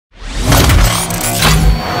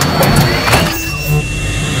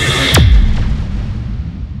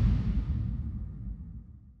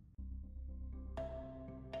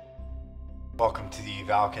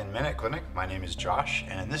Valken Minute Clinic. My name is Josh,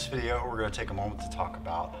 and in this video we're going to take a moment to talk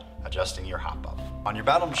about adjusting your hop up. On your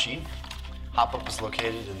battle machine, hop up is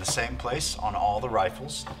located in the same place on all the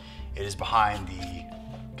rifles. It is behind the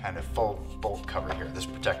kind of full bolt cover here. This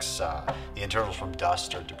protects the internals from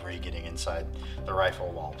dust or debris getting inside the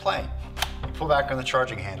rifle while playing. You pull back on the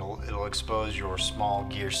charging handle, it'll expose your small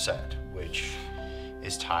gear set, which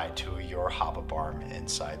is tied to your hop up arm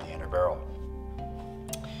inside the inner barrel.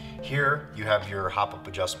 Here you have your hop-up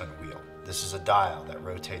adjustment wheel. This is a dial that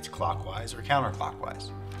rotates clockwise or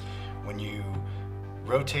counterclockwise. When you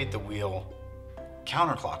rotate the wheel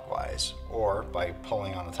counterclockwise, or by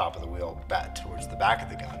pulling on the top of the wheel back towards the back of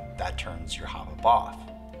the gun, that turns your hop-up off.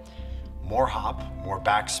 More hop, more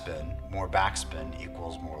backspin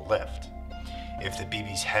equals more lift. If the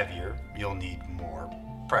BB's heavier, you'll need more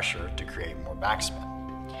pressure to create more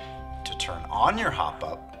backspin. To turn on your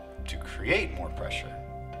hop-up to create more pressure,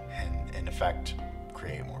 and in effect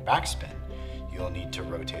create more backspin, you'll need to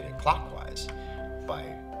rotate it clockwise by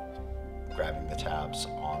grabbing the tabs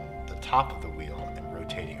on the top of the wheel and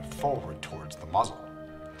rotating it forward towards the muzzle.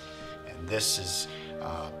 And this is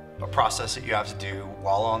a process that you have to do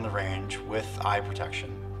while on the range with eye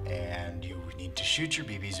protection, and you need to shoot your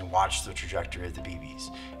BBs and watch the trajectory of the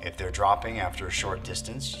BBs. If they're dropping after a short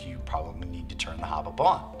distance, you probably need to turn the hop up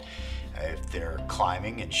on. If they're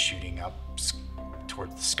climbing and shooting up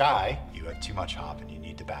towards the sky, you have too much hop and you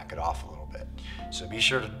need to back it off a little bit. So be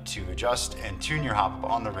sure to adjust and tune your hop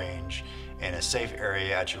on the range in a safe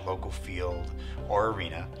area at your local field or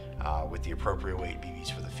arena with the appropriate weight BBs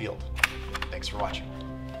for the field. Thanks for watching.